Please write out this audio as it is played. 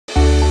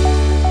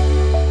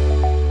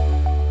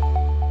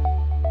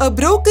A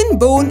broken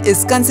bone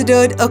is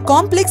considered a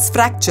complex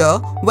fracture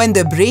when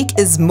the break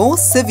is more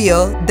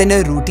severe than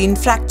a routine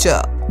fracture.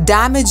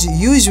 Damage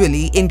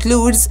usually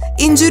includes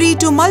injury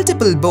to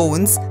multiple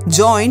bones,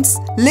 joints,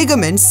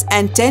 ligaments,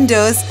 and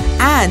tendons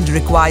and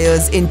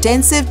requires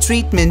intensive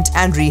treatment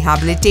and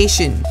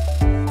rehabilitation.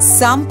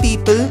 Some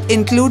people,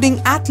 including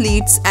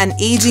athletes and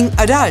aging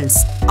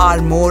adults,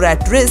 are more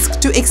at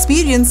risk to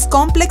experience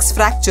complex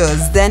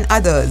fractures than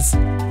others.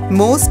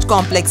 Most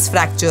complex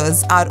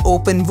fractures are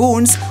open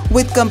wounds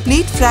with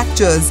complete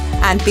fractures,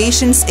 and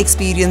patients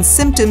experience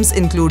symptoms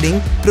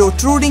including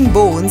protruding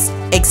bones,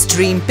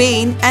 extreme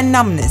pain, and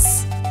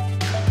numbness.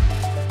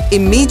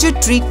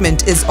 Immediate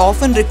treatment is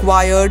often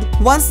required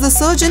once the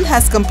surgeon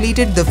has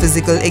completed the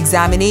physical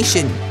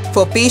examination.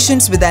 For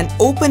patients with an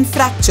open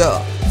fracture,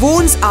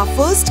 wounds are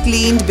first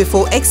cleaned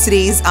before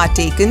X-rays are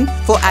taken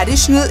for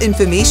additional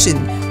information,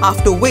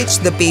 after which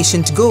the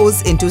patient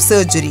goes into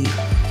surgery.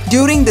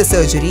 During the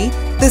surgery,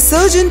 the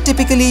surgeon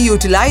typically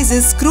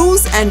utilizes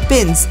screws and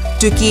pins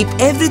to keep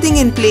everything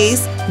in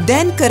place,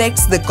 then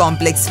corrects the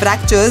complex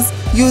fractures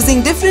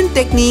using different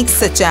techniques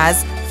such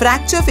as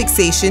fracture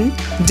fixation,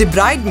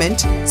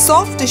 debridement,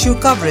 soft tissue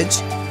coverage,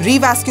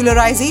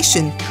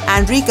 revascularization,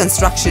 and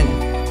reconstruction.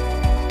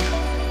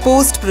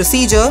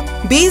 Post-procedure,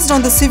 based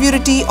on the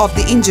severity of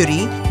the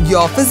injury,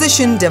 your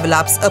physician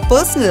develops a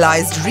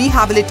personalized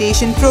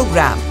rehabilitation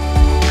program.